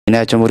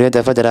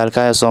Jamhuuriyadda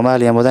Federaalka ee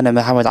Soomaaliya Mudane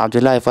Maxamed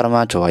Cabdullaahi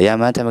Farmaajo ayaa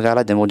maanta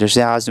magaalada Muqdisho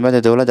ee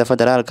caasimadda dowladda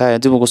federaalka ee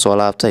dib ugu soo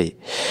laabtay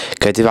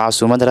kadib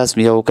casuumad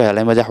rasmi ah oo ka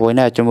helay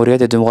madaxweynaha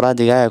Jamhuuriyadda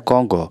Dimuqraadiga ee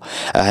Congo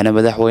ahna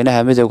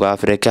madaxweynaha Midawga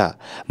Afrika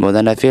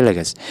Mudane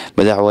Felix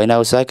madaxweynaha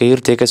Usaka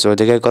Yurte ka soo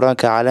degay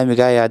garoonka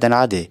caalamiga ah ee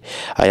Hadaanad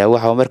ayaa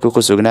waxa uu markii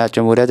ku sugnaa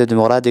Jamhuuriyadda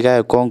Dimuqraadiga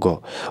ee Congo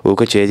uu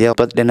ka jeediyay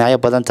dhinacyo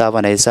badan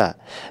taabanaysa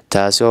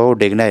taasi oo u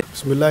dhignay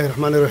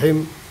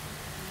Bismillahirrahmanirrahim.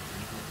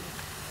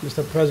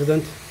 Mr.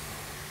 President,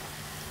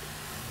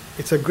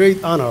 it's a great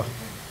honor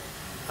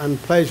and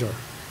pleasure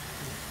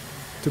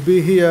to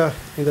be here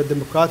in the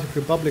Democratic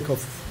Republic of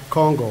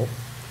Congo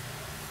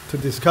to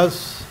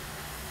discuss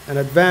and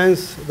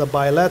advance the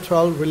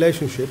bilateral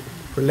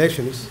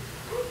relations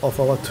of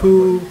our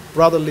two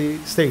brotherly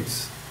states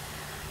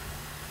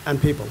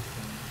and people.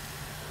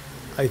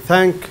 I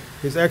thank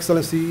His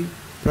Excellency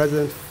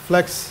President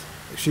Felix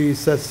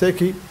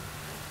Tshisekedi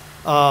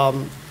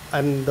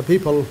and the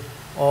people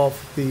of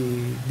the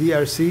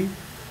DRC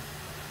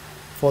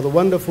for the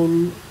wonderful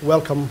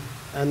welcome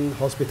and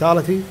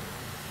hospitality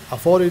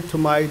afforded to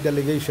my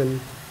delegation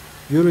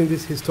during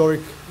this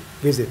historic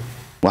visit.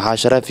 waxaa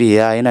sharaf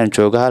ah inaan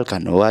joogo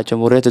halkan oo ah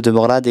Jamhuuriyadda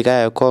Dimuqraadiga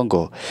ee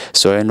Congo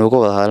soo aynu uga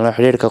wada hadalno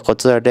xiriirka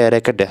qotada dheer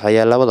ee ka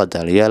dhexeeya labada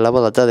dal iyo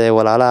labada dad ee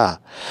walaalaha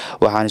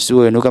waxaan si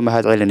weyn uga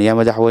mahadcelinayaa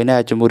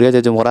madaxweynaha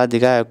Jamhuuriyadda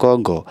Dimuqraadiga ee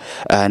Congo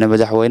ahna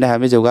madaxweynaha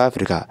Midawga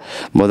Afrika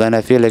Mudane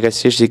Felix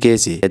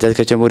Tshisekedi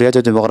dadka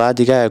Jamhuuriyadda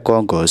Dimuqraadiga ee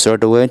Congo soo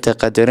dhaweynta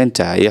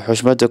qadarinta iyo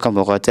xushmada ka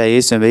muuqata ay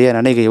sameeyeen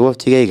aniga iyo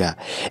waftigayga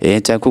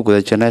intaan ku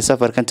guda jirnay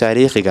safarkan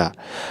taariikhiga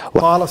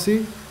policy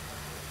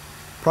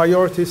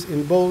priorities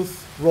in both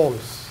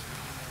roles.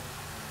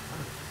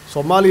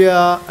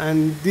 Somalia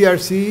and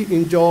DRC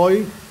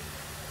enjoy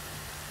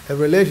a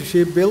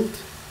relationship built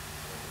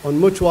on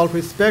mutual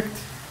respect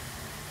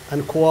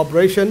and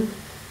cooperation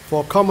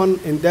for common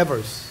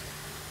endeavors,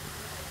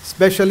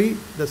 especially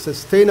the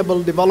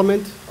sustainable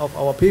development of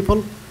our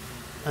people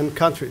and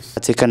countries.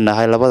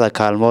 Tikanahay labada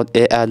kaalmood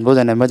ee aad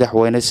mudane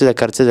madaxweyne sida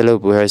kartida loo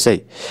buuxisay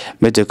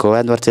midda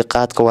koowaad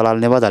martiqaadka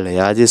walaalnimada leh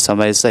aad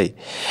samaysay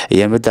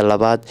iyo midda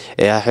labaad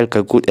ee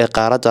xilka guud ee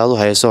qaaradda aad u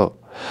hayso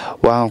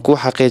waxaan ku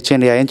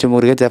xaqiijinayaa in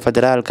Jamhuuriyadda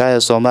Federaalka ee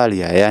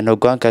Soomaaliya ay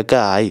hoggaanka ka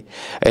ahay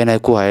inay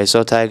ku hayso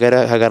taageero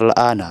hagar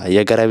la'aan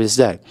iyo garab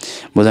istaag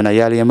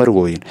mudanayaal iyo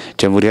marweyn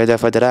Jamhuuriyadda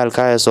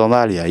Federaalka ee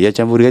Soomaaliya iyo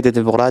Jamhuuriyadda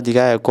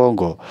Dimuqraadiga ee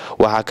Congo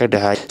waxa ka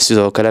dhaxay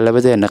sidoo kale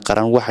labadeena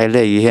qaran waxay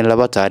leeyihiin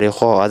laba taariikh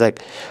oo adag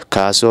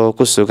kaas oo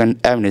ku sugan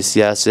amni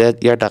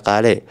siyaasadeed iyo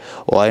dhaqaale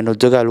oo aynu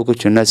dagaal ugu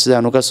jirnay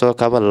sidaan uga soo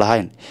kaban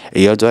lahayn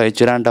iyadoo ay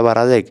jiraan dhabar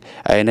adeeg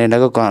aynay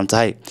naga go'an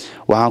tahay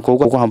waxaan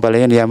kugu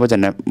hambaleynayaa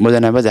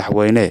mudane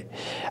madaxweyne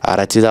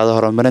aragtidaada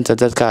horumarinta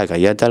dadkaaga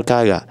iyo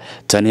dalkaaga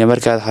tan iyo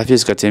markaad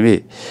xafiiska timi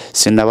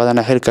si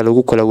nabadana xilka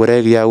lagu kala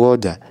wareegayo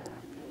awoodda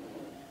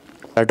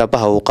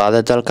dhabaha uu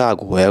qaaday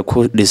dalkaagu ee ku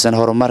dhisan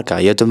horumarka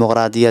iyo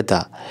dimuqraadiyadda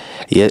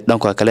iyo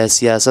dhanka kale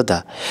siyaasadda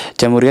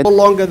jamhuuriyadda No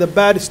longer the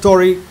bad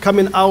story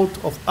coming out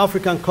of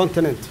African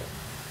continent.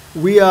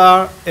 We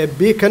are a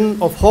beacon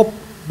of hope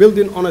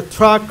building on a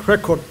track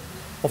record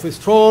of a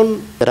strong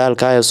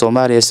federaalka ee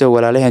Soomaaliya si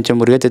walaalahan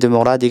Jamhuuriyadda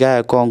Dimuqraadiga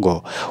ee Congo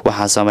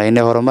waxaan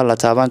sameeynay horumar la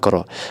taaban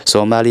karo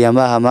Soomaaliya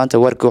ma aha maanta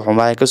warkii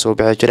xumaay ka soo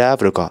bixi jiray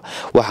Afrika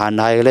waxaan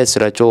nahay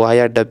leesrajo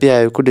haya dhabi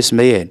ay ku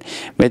dhismayeen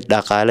mid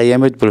dhaqaale iyo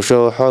mid bulsho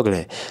oo xoog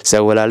leh si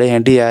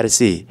walaalahan DRC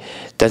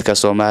dadka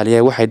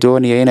Soomaaliya waxay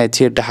doonayeen inay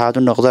tii dhaxaad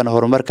u noqdaan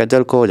horumarka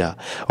dalkooda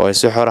oo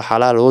si xor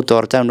xalaal u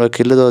doortaan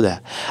wakiiladooda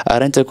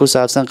arinta ku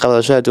saabsan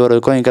qabashada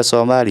doorashooyinka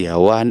Soomaaliya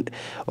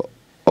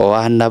oo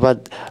ah nabad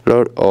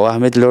oo ah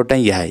mid loo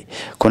dhan yahay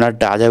kuna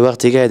dhacday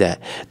waqtigeeda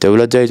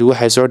dawladdu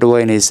waxay soo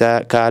dhaweynaysaa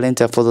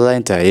kaalinta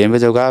fududeynta ee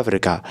Midowga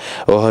Afrika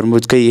oo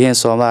hormuud ka yihiin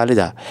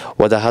Soomaalida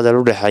wada hadal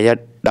u dhaxeeya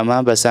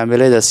dhammaan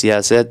basaamilada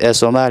siyaasadeed ee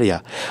Soomaaliya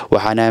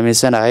waxaan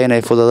aaminsanahay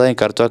inay fududeyn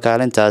karto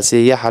kaalintaasi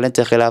iyo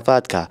xalinta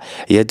khilaafaadka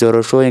iyo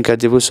doorashooyinka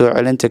dib u soo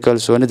celinta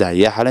kalsoonida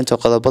iyo xalinta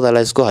qodobada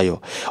la isku hayo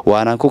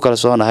waana ku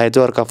kalsoonahay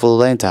doorka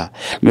fududeynta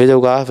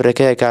Midowga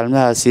Afrika ee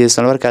kaalmahaasi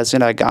isla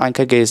markaasina gacan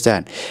ka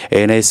geystaan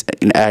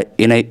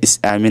inay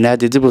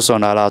is-aaminaad dib u soo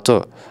noolaato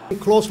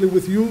closely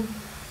with you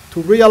to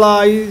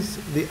realize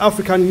the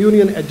African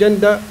Union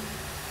Agenda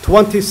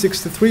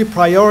 2063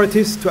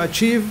 priorities to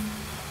achieve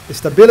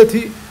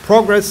stability,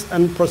 progress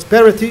and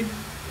prosperity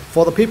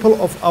for the people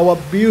of our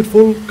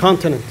beautiful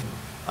continent.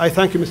 I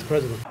thank you, Mr.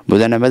 President.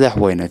 Mudane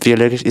madaxweyne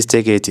Felix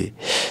Tshisekedi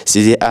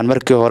sidii aan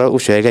markii hore u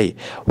sheegay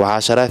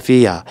waxa sharaf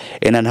ah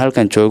inaan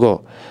halkan joogo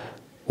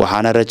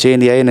waxaana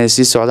rajaynayaa inay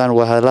sii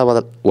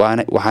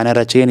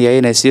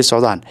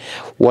socdaan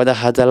wada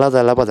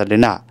hadallada labada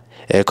dhinac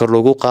ee kor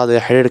lagu qaadayo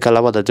xiriirka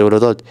labada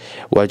dawladood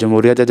waa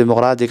Jamhuuriyadda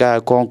Dimuqraadiga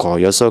ee Congo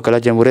iyo soo kale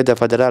Jamhuuriyadda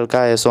Federaalka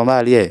ee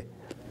Soomaaliya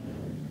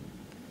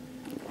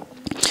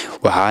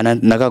waxaana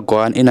naga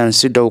go'an inaan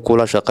si dhow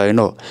kula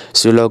shaqeyno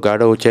si loo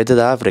gaadho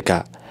ujeedada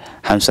Afrika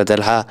Hamza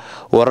Dalha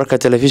wararka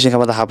telefishinka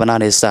madaxa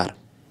bannaan ee Star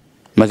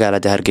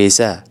magaalada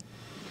Hargeysa